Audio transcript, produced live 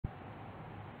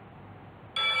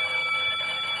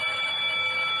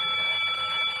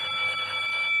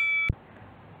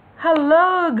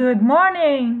Hello, good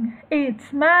morning.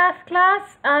 It's math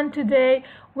class and today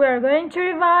we are going to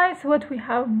revise what we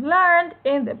have learned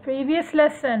in the previous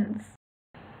lessons.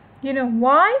 You know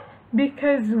why?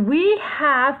 Because we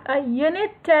have a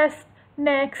unit test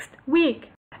next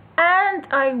week and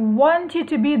I want you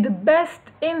to be the best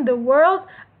in the world.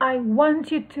 I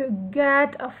want you to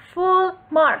get a full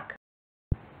mark.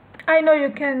 I know you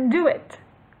can do it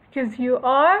because you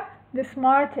are the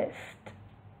smartest.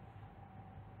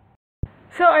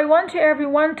 So I want you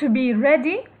everyone to be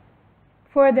ready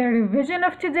for the revision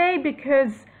of today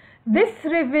because this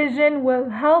revision will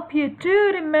help you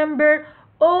to remember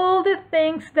all the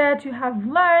things that you have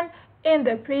learned in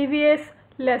the previous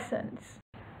lessons.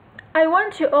 I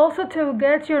want you also to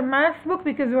get your math book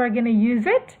because we're going to use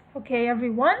it, okay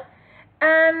everyone?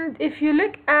 And if you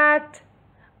look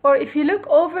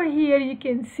over here, you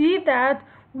can see that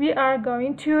we are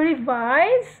going to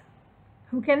revise.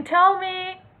 Who can tell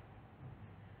me?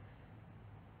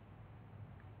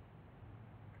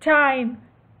 Time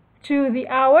to the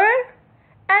hour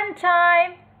and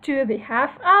time to the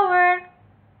half hour.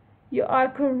 You are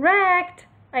correct.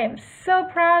 I am so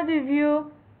proud of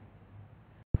you.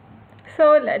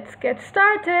 So let's get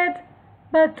started.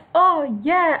 But oh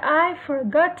yeah, I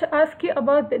forgot to ask you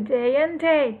about the day and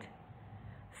date.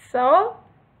 So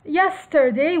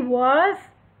yesterday was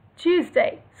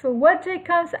Tuesday. So what day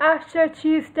comes after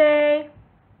Tuesday?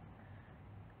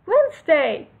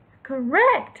 Wednesday.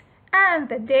 Correct. And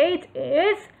the date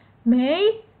is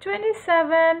May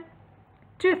 27,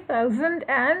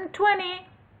 2020.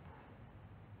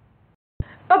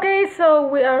 Okay, so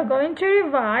we are going to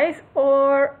revise,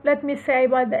 or let me say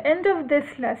by the end of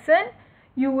this lesson,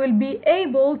 you will be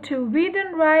able to read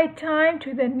and write time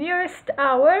to the nearest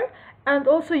hour, and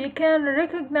also you can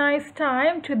recognize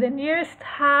time to the nearest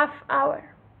half hour.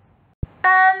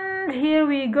 And here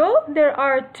we go. There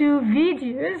are two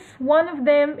videos. One of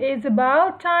them is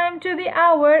about time to the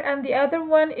hour and the other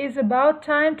one is about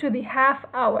time to the half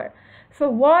hour. So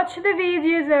watch the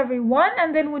videos everyone,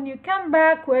 and then when you come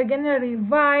back we're gonna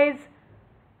revise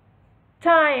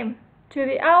time to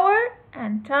the hour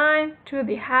and time to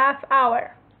the half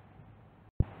hour.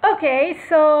 Okay,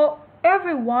 so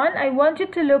everyone, I want you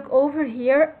to look over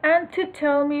here and to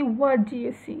tell me, what do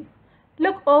you see?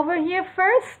 Look over here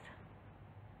first.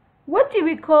 What do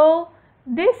we call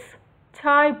this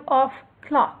type of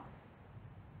clock?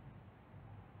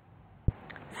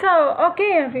 So,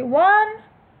 okay everyone,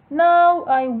 now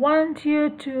I want you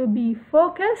to be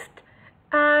focused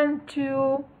and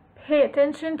to pay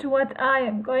attention to what I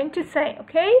am going to say,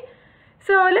 okay?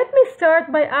 So let me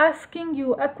start by asking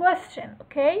you a question,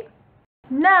 okay?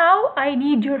 Now I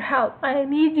need your help. I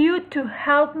need you to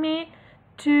help me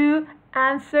to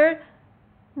answer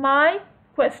my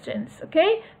questions,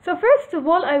 okay? So first of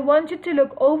all, I want you to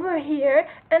look over here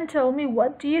and tell me,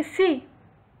 what do you see?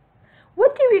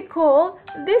 What do we call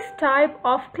this type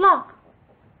of clock?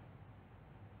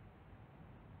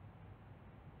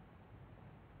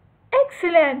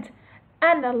 Excellent.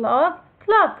 Analog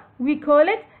clock. We call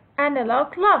it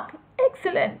analog clock.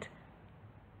 Excellent.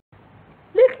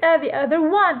 Look at the other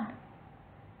one.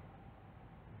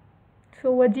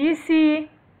 So what do you see?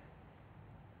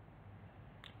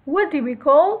 What do we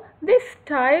call this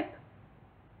type,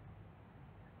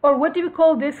 or what do we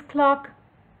call this clock?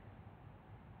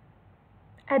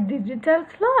 A digital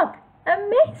clock.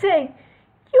 Amazing!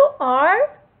 You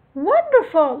are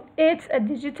wonderful. It's a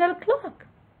digital clock.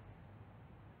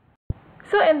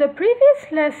 So in the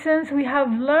previous lessons we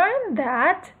have learned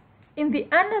that in the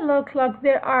analog clock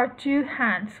there are two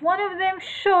hands, one of them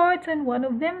short and one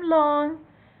of them long.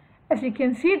 As you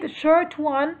can see, the short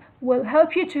one will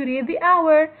help you to read the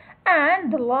hour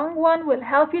and the long one will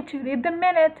help you to read the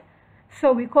minute.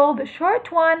 So we call the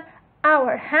short one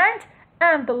hour hand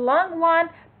and the long one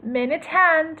minute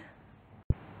hand.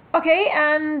 Okay,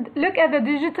 and look at the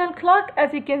digital clock.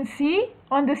 As you can see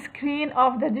on the screen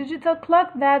of the digital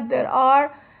clock that there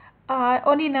are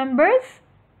only numbers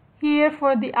here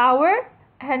for the hour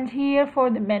and here for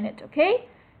the minute, okay?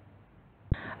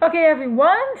 Okay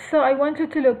everyone, so I want you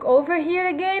to look over here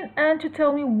again and to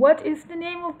tell me, what is the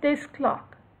name of this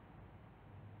clock?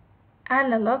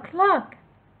 Analog clock.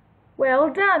 Well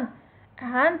done.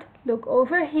 And look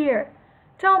over here.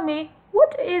 Tell me,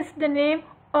 what is the name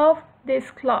of this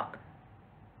clock?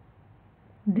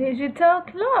 Digital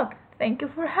clock. Thank you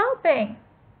for helping.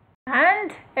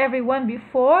 And everyone,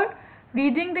 before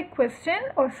reading the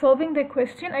question or solving the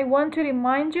question, I want to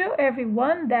remind you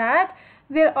everyone that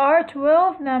there are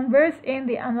 12 numbers in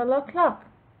the analog clock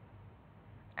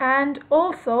and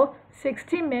also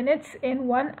 60 minutes in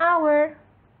 1 hour.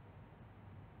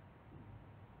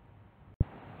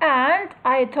 And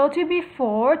I told you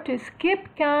before to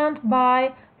skip count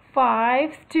by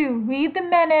 5 to read the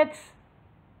minutes.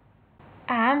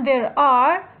 And there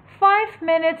are 5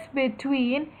 minutes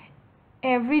between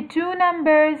every two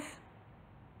numbers.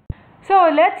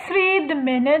 So let's read the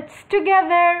minutes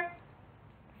together.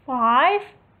 5,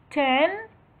 10,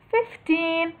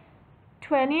 15,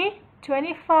 20,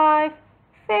 25,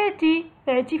 30,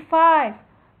 35,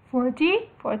 40,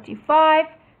 45,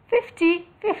 50,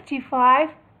 55,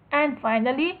 and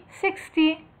finally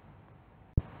 60.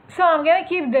 So I'm gonna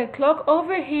keep the clock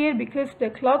over here because the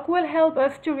clock will help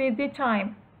us to read the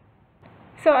time.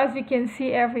 So as you can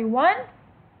see everyone,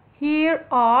 here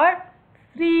are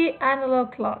 3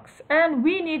 analog clocks and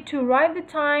we need to write the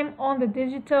time on the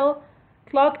digital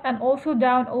clock and also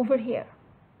down over here.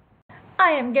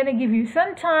 I am gonna give you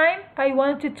some time. I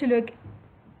want you to look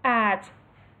at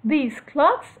these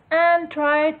clocks and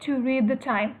try to read the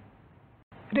time.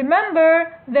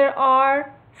 Remember, there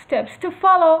are steps to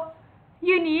follow.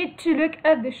 You need to look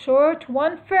at the short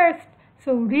one first.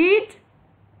 So read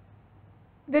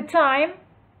the time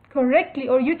correctly,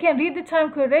 or you can read the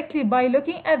time correctly by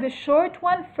looking at the short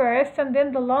one first and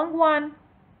then the long one.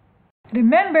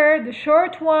 Remember, the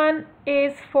short one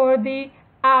is for the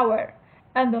hour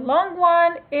and the long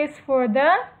one is for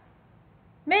the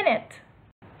minute.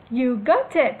 You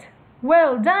got it.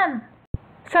 Well done.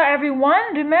 So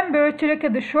everyone, remember to look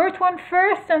at the short one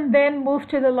first and then move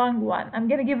to the long one. I'm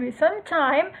going to give you some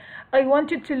time. I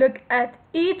want you to look at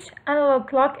each analog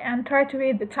clock and try to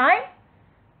read the time.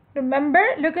 Remember,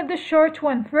 look at the short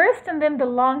one first and then the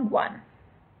long one.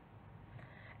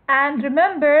 And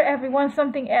remember, everyone,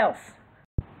 something else.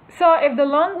 So if the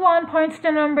long one points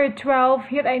to number 12,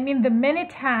 here I mean the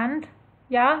minute hand,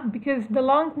 yeah, because the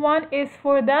long one is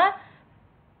for the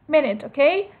minute,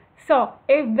 okay? So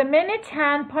if the minute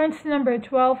hand points to number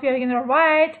 12, you're going to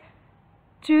write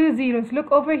 2 zeros.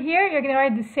 Look over here, you're going to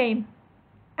write the same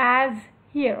as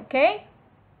here, okay?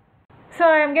 So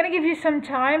I'm going to give you some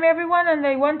time, everyone, and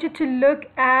I want you to look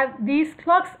at these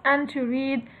clocks and to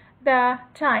read the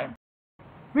time.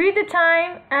 Read the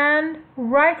time and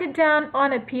write it down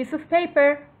on a piece of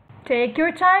paper. Take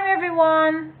your time,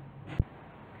 everyone.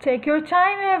 Take your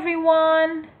time,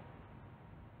 everyone.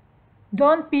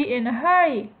 Don't be in a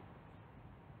hurry.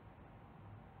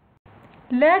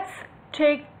 Let's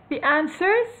check the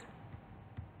answers.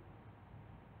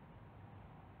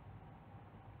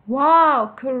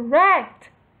 Wow, correct.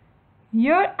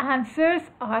 Your answers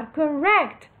are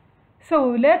correct. So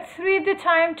let's read the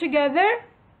time together.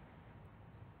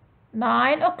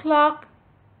 9 o'clock,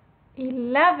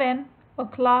 11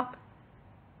 o'clock,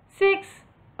 6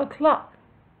 o'clock.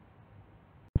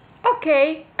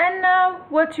 Okay, and now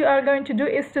what you are going to do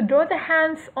is to draw the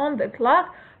hands on the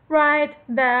clock, write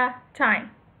the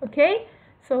time. Okay,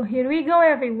 so here we go,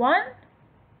 everyone.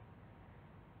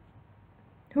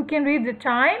 Who can read the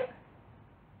time?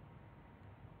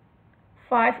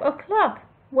 5 o'clock.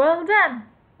 Well done.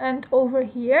 And over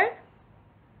here,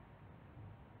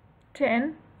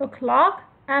 10 o'clock.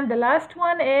 And the last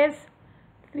one is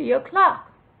 3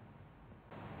 o'clock.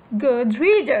 Good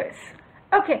readers.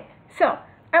 Okay, so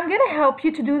I'm going to help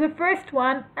you to do the first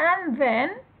one and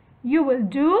then you will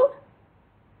do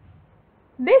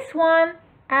this one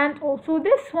and also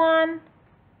this one.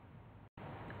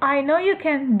 I know you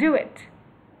can do it.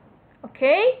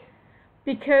 Okay,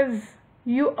 because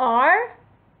you are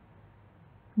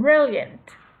brilliant.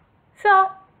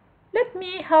 So let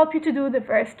me help you to do the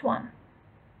first one.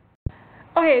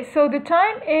 Okay, so the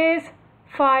time is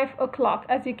 5 o'clock,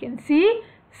 as you can see.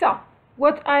 So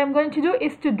what I am going to do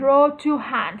is to draw two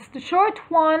hands. The short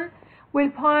one will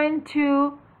point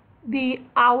to the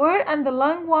hour and the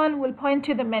long one will point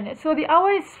to the minute. So the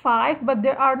hour is 5, but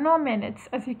there are no minutes,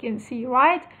 as you can see,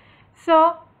 right?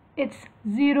 So it's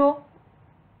 0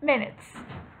 minutes.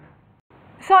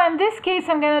 So in this case,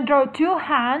 I'm going to draw two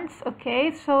hands.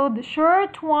 Okay, so the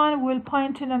short one will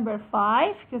point to number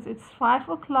 5 because it's 5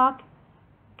 o'clock.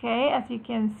 Okay, as you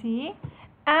can see,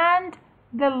 and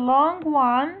the long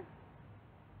one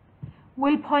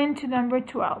will point to number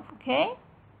 12. Okay,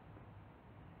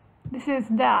 this is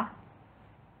the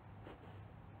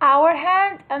hour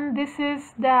hand and this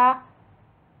is the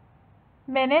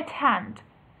minute hand.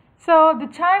 So the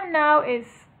time now is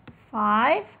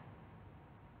 5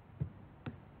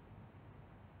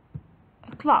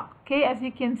 o'clock. Okay, as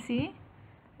you can see,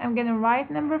 I'm gonna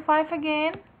write number 5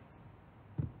 again,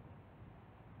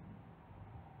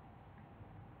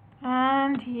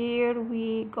 and here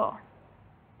we go.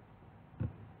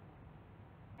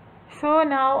 So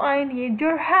now I need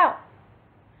your help.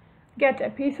 Get a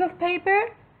piece of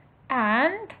paper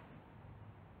and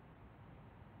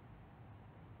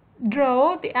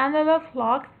draw the analog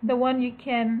clock, the one you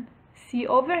can see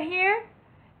over here,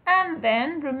 and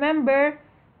then remember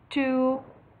to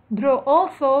draw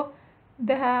also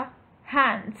the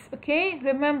hands. Okay,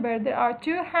 remember there are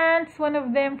two hands, one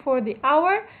of them for the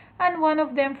hour and one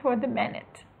of them for the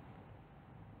minute.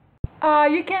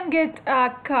 You can get a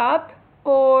cup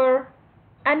or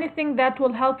anything that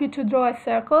will help you to draw a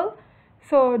circle.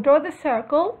 So draw the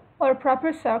circle or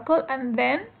proper circle, and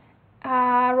then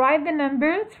write the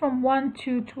numbers from 1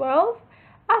 to 12.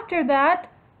 After that,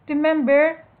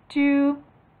 remember to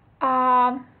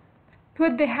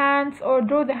put the hands or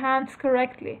draw the hands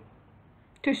correctly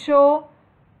to show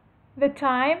the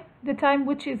time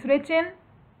which is written,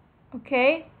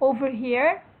 okay, over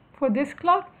here for this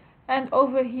clock and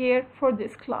over here for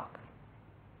this clock.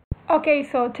 Okay,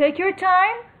 so take your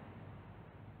time.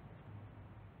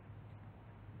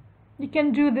 You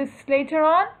can do this later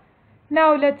on.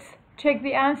 Now let's check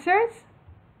the answers.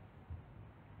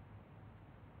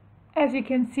 As you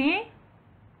can see,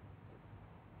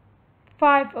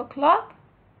 5 o'clock,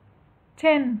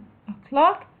 10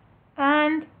 o'clock,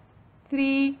 and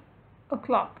 3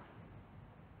 o'clock.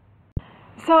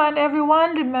 So, and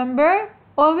everyone remember,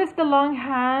 always the long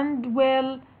hand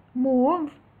will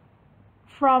move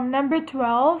from number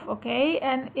 12, okay,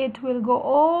 and it will go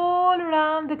all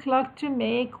around the clock to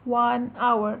make 1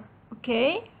 hour,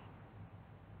 okay?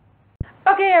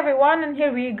 Okay everyone, and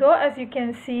here we go. As you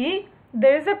can see,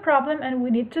 there is a problem and we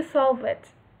need to solve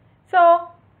it. So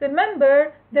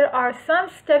remember, there are some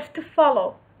steps to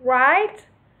follow, right?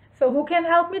 So who can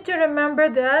help me to remember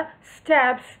the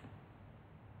steps,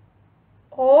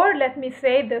 or let me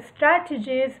say the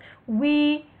strategies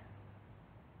we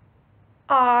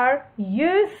are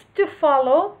used to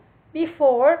follow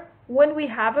before when we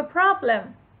have a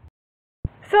problem?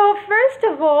 So first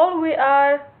of all, we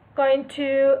are going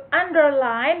to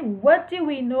underline what do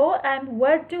we know and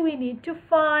what do we need to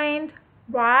find,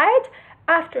 right?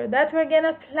 After that, we're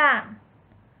gonna plan.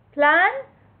 Plan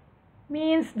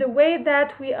means the way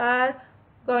that we are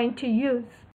going to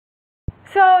use.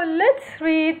 So let's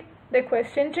read the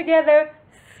question together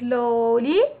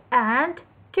slowly and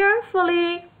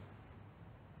carefully.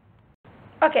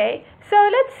 Okay, so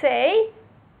let's say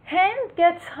Hind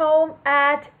gets home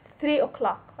at 3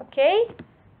 o'clock, okay?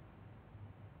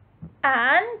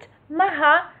 And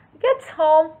Maha gets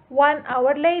home 1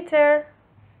 hour later.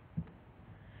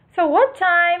 So what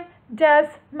time does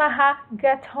Maha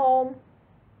get home?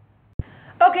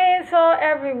 Okay, so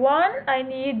everyone, I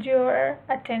need your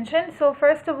attention. So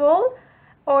first of all,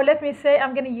 or let me say,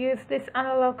 I'm going to use this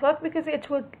analog clock because it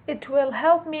will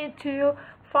help me to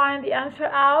find the answer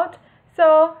out.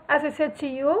 So as I said to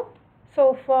you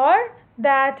so far,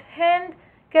 that Hind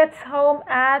gets home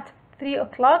at 3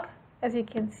 o'clock, as you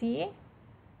can see,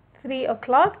 3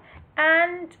 o'clock,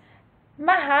 and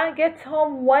Maha gets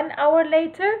home 1 hour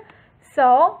later.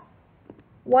 So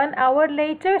 1 hour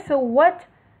later, so what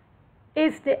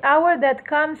is the hour that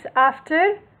comes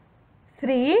after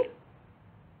 3?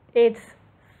 It's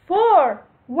 4.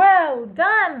 Well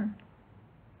done.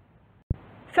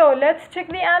 So let's check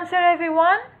the answer,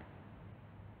 everyone.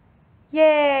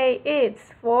 Yay,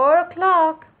 it's 4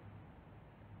 o'clock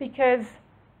because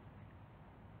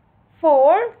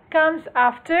 4 comes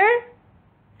after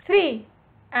 3,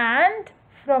 and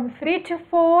from 3 to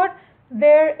 4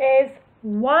 there is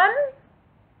 1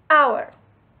 hour.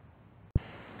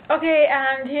 Okay,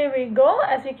 and here we go.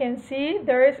 As you can see,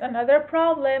 there is another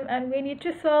problem and we need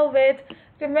to solve it.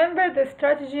 Remember the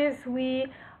strategies we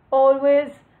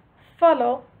always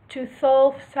follow to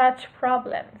solve such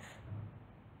problems.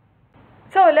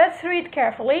 So let's read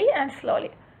carefully and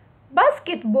slowly.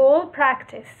 Basketball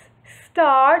practice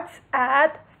starts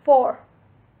at 4.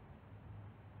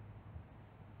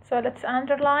 So let's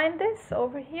underline this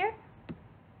over here.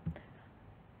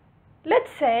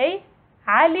 Let's say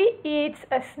Ali eats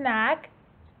a snack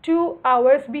 2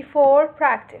 hours before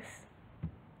practice.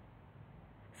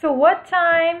 So what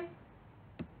time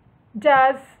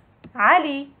does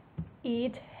Ali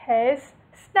eat his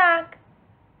snack?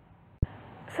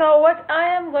 So what I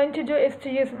am going to do is to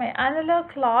use my analog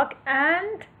clock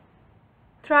and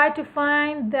try to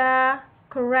find the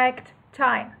correct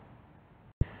time.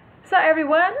 So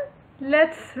everyone,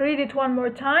 let's read it one more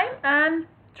time and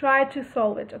try to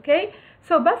solve it, okay?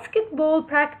 So basketball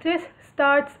practice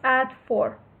starts at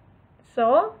 4.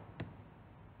 So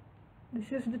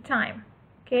this is the time,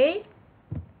 okay?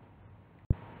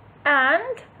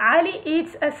 And Ali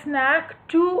eats a snack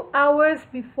 2 hours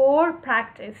before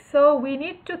practice. So we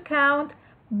need to count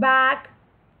backward,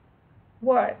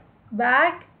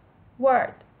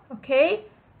 okay?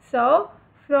 So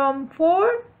from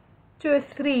 4 to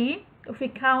 3, if we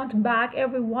count back,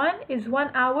 everyone, is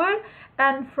 1 hour,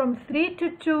 and from 3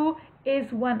 to 2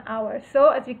 is 1 hour. So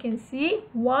as you can see,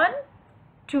 1,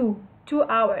 2, 2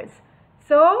 hours.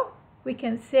 So we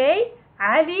can say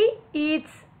Ali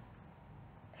eats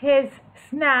his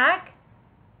snack.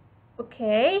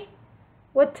 Okay,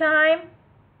 what time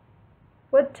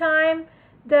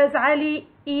does Ali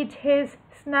eat his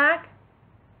snack?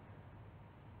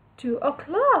 2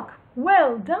 o'clock.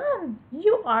 Well done,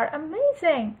 you are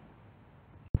amazing.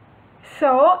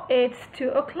 So it's 2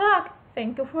 o'clock.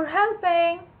 Thank you for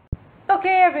helping.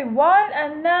 Okay everyone,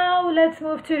 and now let's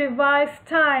move to revise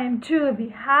time to the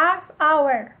half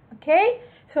hour. Okay,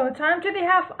 so time to the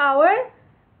half hour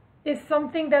is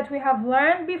something that we have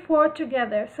learned before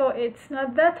together, so it's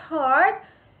not that hard.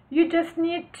 You just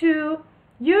need to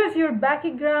use your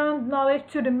background knowledge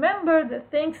to remember the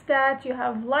things that you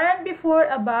have learned before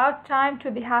about time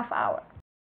to the half hour.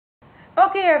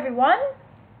 Okay everyone,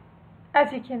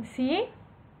 as you can see,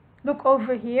 look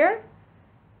over here.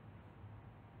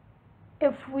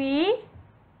 If we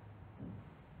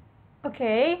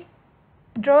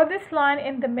draw this line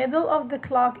in the middle of the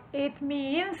clock, it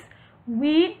means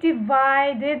we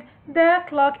divided the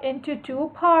clock into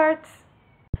 2 parts.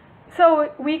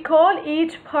 So we call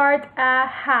each part a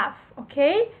half,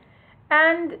 okay?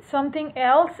 And something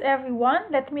else, everyone,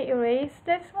 let me erase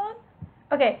this one.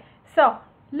 Okay, so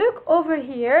look over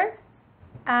here,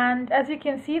 and as you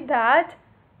can see that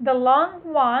the long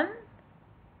one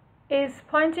is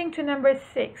pointing to number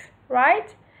 6,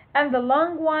 right? And the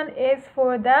long one is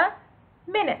for the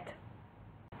minute.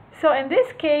 So in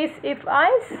this case, if I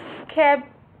kept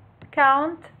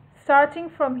count starting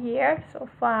from here, so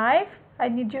 5, I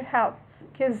need your help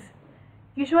because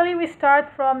usually we start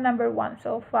from number 1.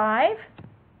 So 5,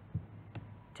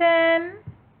 10,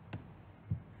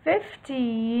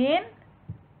 15,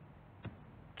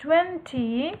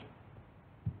 20,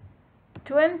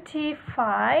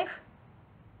 25,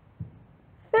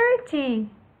 30.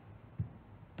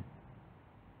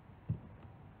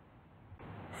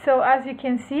 So as you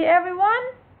can see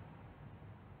everyone,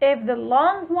 if the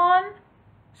long one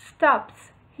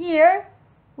stops here,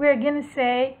 we're gonna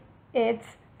say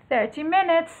it's 30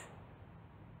 minutes.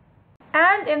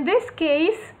 And in this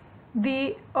case,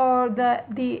 the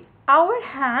hour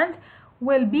hand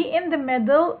will be in the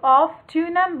middle of 2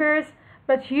 numbers,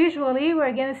 but usually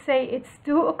we're gonna say it's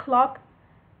 2 o'clock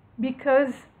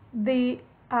because the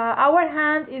hour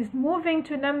hand is moving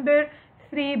to number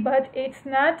 3, but it's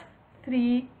not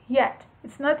 3 yet.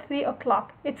 It's not 3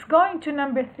 o'clock. It's going to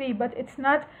number 3, but it's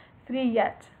not 3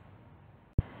 yet.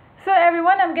 So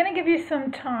everyone, I'm gonna give you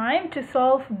some time to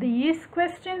solve these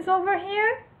questions over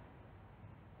here.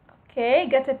 Okay,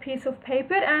 get a piece of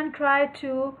paper and try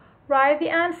to write the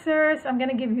answers. I'm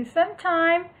gonna give you some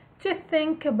time to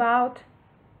think about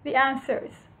the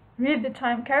answers. Read the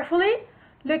time carefully.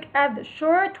 Look at the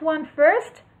short one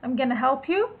first. I'm gonna help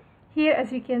you. Here,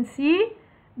 as you can see,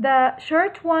 the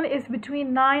short one is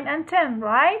between 9 and 10,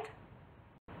 right?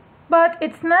 But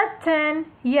it's not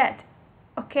 10 yet.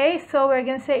 Okay, so we're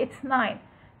gonna say it's 9.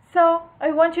 So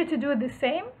I want you to do the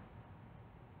same.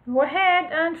 Go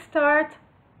ahead and start.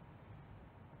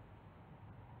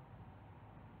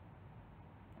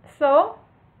 So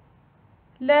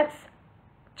let's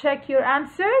check your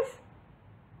answers.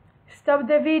 Stop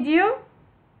the video,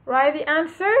 write the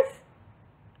answers,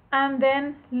 and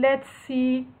then let's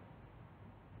see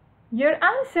your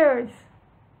answers.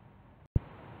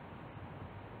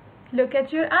 Look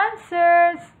at your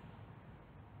answers.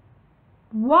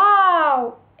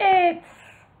 Wow, it's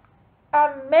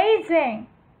amazing.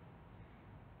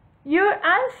 Your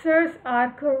answers are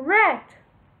correct.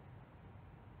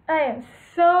 I am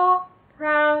so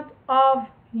proud of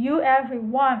you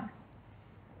everyone.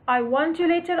 I want you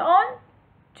later on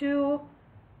to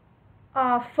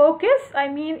focus,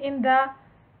 in the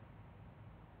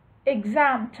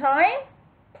exam time,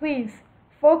 please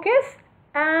focus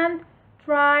and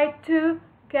try to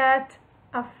get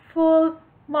a full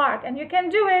mark, and you can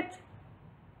do it.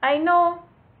 I know,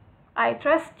 I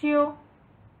trust you.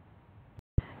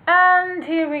 And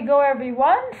here we go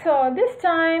everyone. So this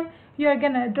time you're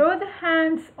gonna draw the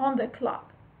hands on the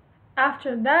clock.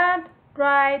 After that,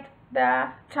 write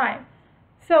the time.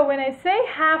 So when I say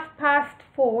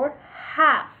 4:30,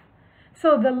 half.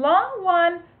 So the long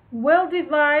one will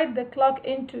divide the clock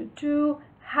into 2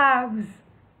 halves.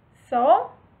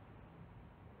 So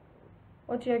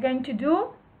what you're going to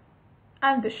do,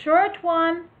 and the short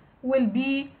one will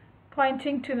be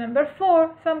pointing to number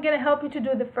 4. So I'm going to help you to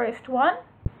do the first one.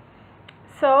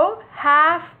 So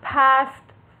 4:30,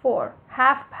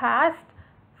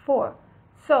 4:30.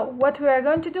 So what we are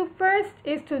going to do first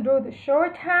is to draw the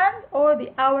shorthand or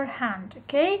the hour hand,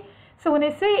 okay? So when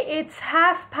I say it's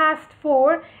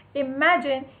 4:30,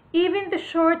 imagine even the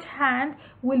shorthand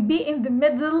will be in the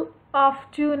middle of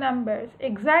two numbers,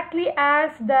 exactly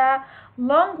as the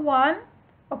long one,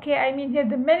 okay, I mean here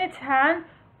the minute hand,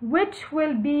 which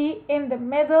will be in the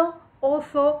middle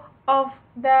also of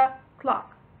the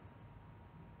clock.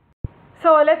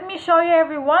 So let me show you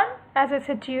everyone. As I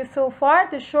said to you so far,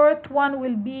 the short one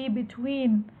will be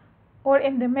between or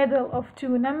in the middle of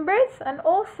two numbers, and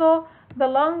also the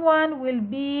long one will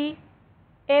be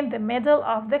in the middle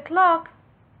of the clock.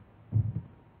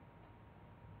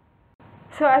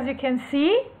 So as you can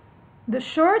see, the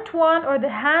short one or the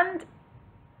hand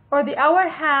or the hour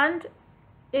hand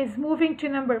is moving to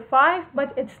number 5,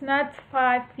 but it's not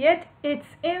 5 yet.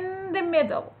 It's in the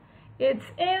middle.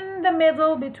 It's in the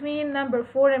middle between number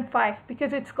 4 and 5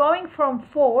 because it's going from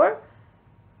 4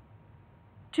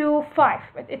 to 5,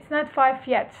 but it's not 5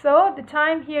 yet. So the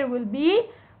time here will be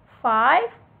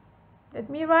 5. Let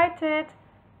me write it.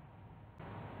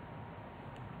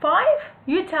 5?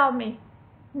 You tell me.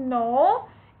 No,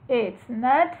 it's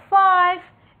not 5.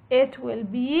 It will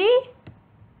be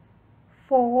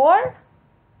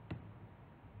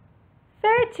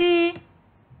 4:30.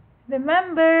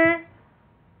 Remember,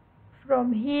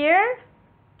 from here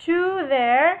to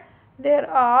there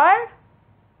are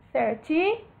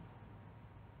 30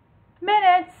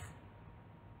 minutes.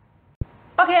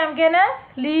 Okay, I'm gonna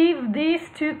leave these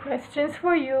two questions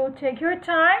for you. Take your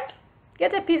time,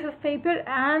 get a piece of paper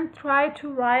and try to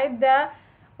write the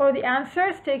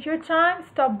answers. Take your time,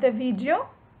 stop the video.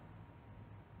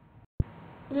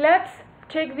 Let's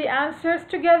check the answers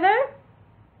together.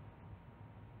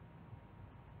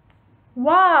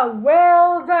 Wow,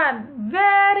 well done.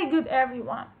 Very good,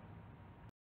 everyone.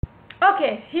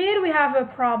 Okay, here we have a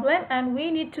problem and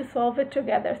we need to solve it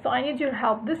together. So I need your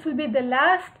help. This will be the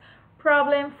last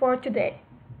problem for today.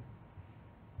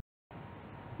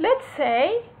 Let's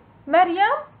say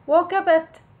Maryam woke up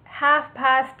at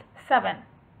 7:30.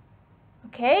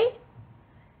 Okay?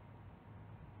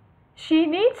 She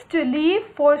needs to leave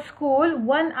for school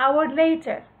 1 hour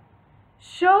later.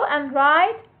 Show and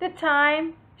write the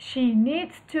time she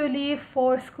needs to leave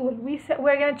for school.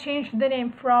 We're going to change the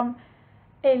name from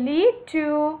Ellie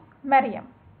to Maryam.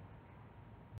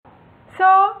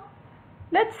 So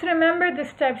let's remember the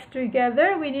steps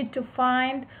together. We need to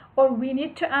find, or we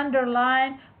need to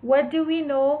underline, what do we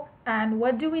know and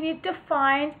what do we need to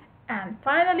find, and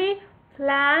finally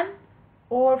plan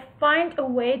or find a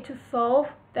way to solve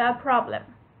the problem.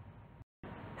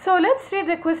 So let's read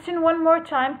the question one more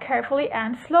time carefully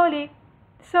and slowly.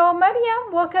 So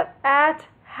Maryam woke up at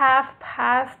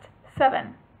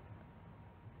 7:30.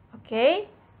 Okay,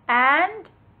 and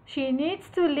she needs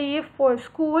to leave for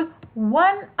school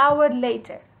 1 hour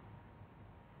later.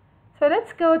 So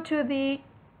let's go to the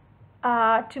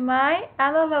to my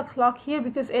analog clock here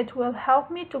because it will help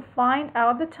me to find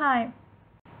out the time.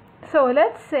 So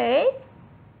let's say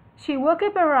she woke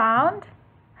up around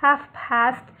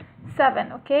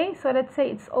 7:30. Okay, so let's say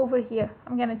it's over here.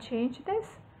 I'm gonna change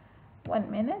this.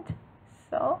 1 minute.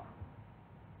 So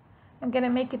I'm gonna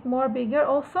make it more bigger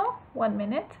also. 1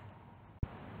 minute.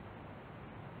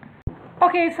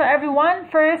 Okay, so everyone,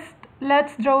 first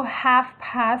let's draw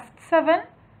 7:30.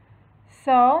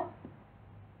 So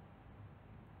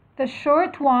the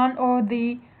short one or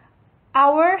the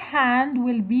hour hand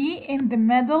will be in the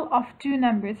middle of two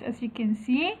numbers. As you can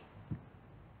see,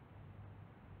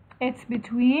 it's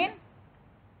between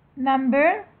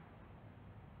number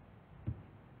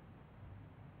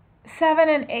 7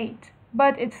 and 8,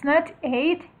 but it's not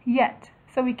 8 yet,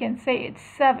 so we can say it's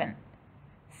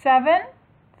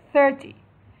 7:30.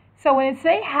 So when I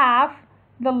say half,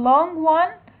 the long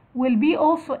one will be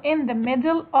also in the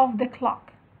middle of the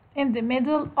clock,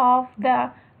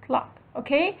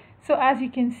 okay? So as you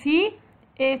can see,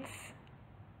 it's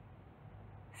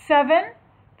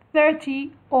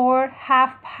 7:30 or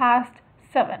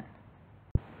 7:30.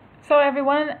 So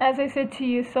everyone, as I said to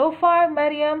you so far,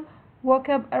 Maryam woke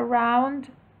up at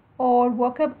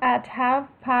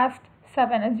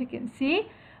 7:30, as you can see,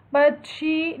 but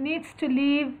she needs to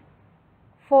leave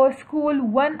for school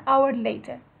 1 hour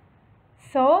later.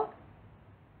 So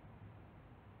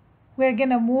we're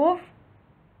gonna move.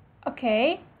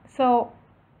 Okay, so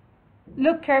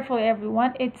look carefully,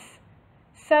 everyone. It's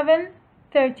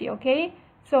 7:30. Okay,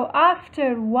 so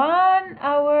after 1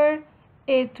 hour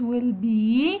it will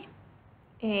be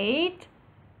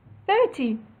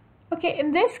 8:30. Okay,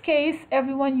 in this case,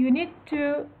 everyone, you need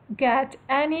to get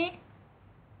any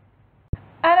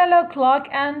analog clock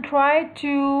and try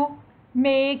to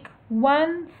make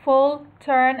one full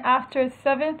turn after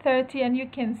 7:30, and you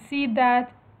can see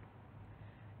that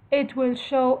it will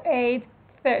show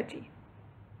 8:30.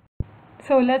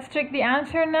 So let's check the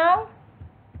answer now.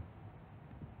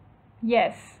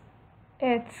 Yes,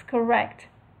 it's correct.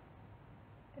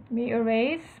 Let me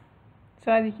erase.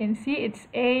 So as you can see, it's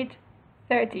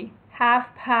 8:30,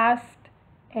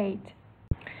 8:30.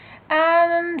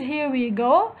 And here we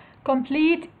go.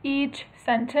 Complete each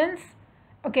sentence.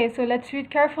 Okay, so let's read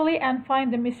carefully and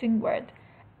find the missing word.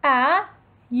 A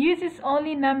uses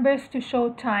only numbers to show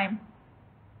time.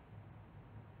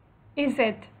 Is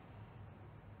it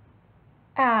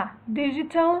a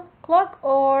digital clock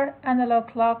or analog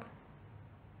clock?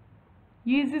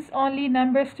 Uses only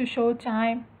numbers to show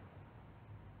time.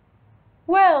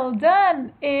 Well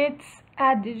done, it's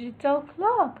a digital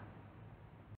clock.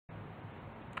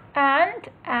 And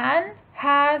an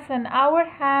has an hour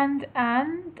hand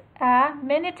and a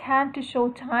minute hand to show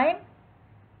time.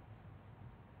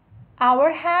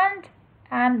 Hour hand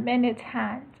and minute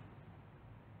hand.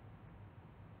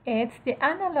 It's the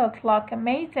analog clock.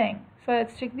 Amazing. So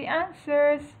let's check the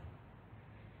answers.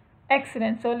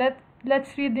 Excellent. So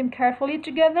let's read them carefully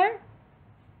together.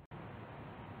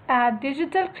 A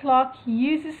digital clock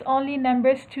uses only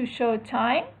numbers to show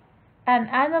time. An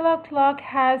analog clock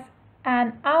has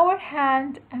an hour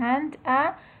hand and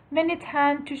a minute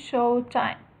hand to show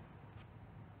time.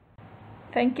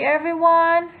 Thank you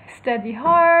everyone. Study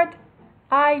hard.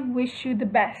 I wish you the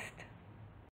best.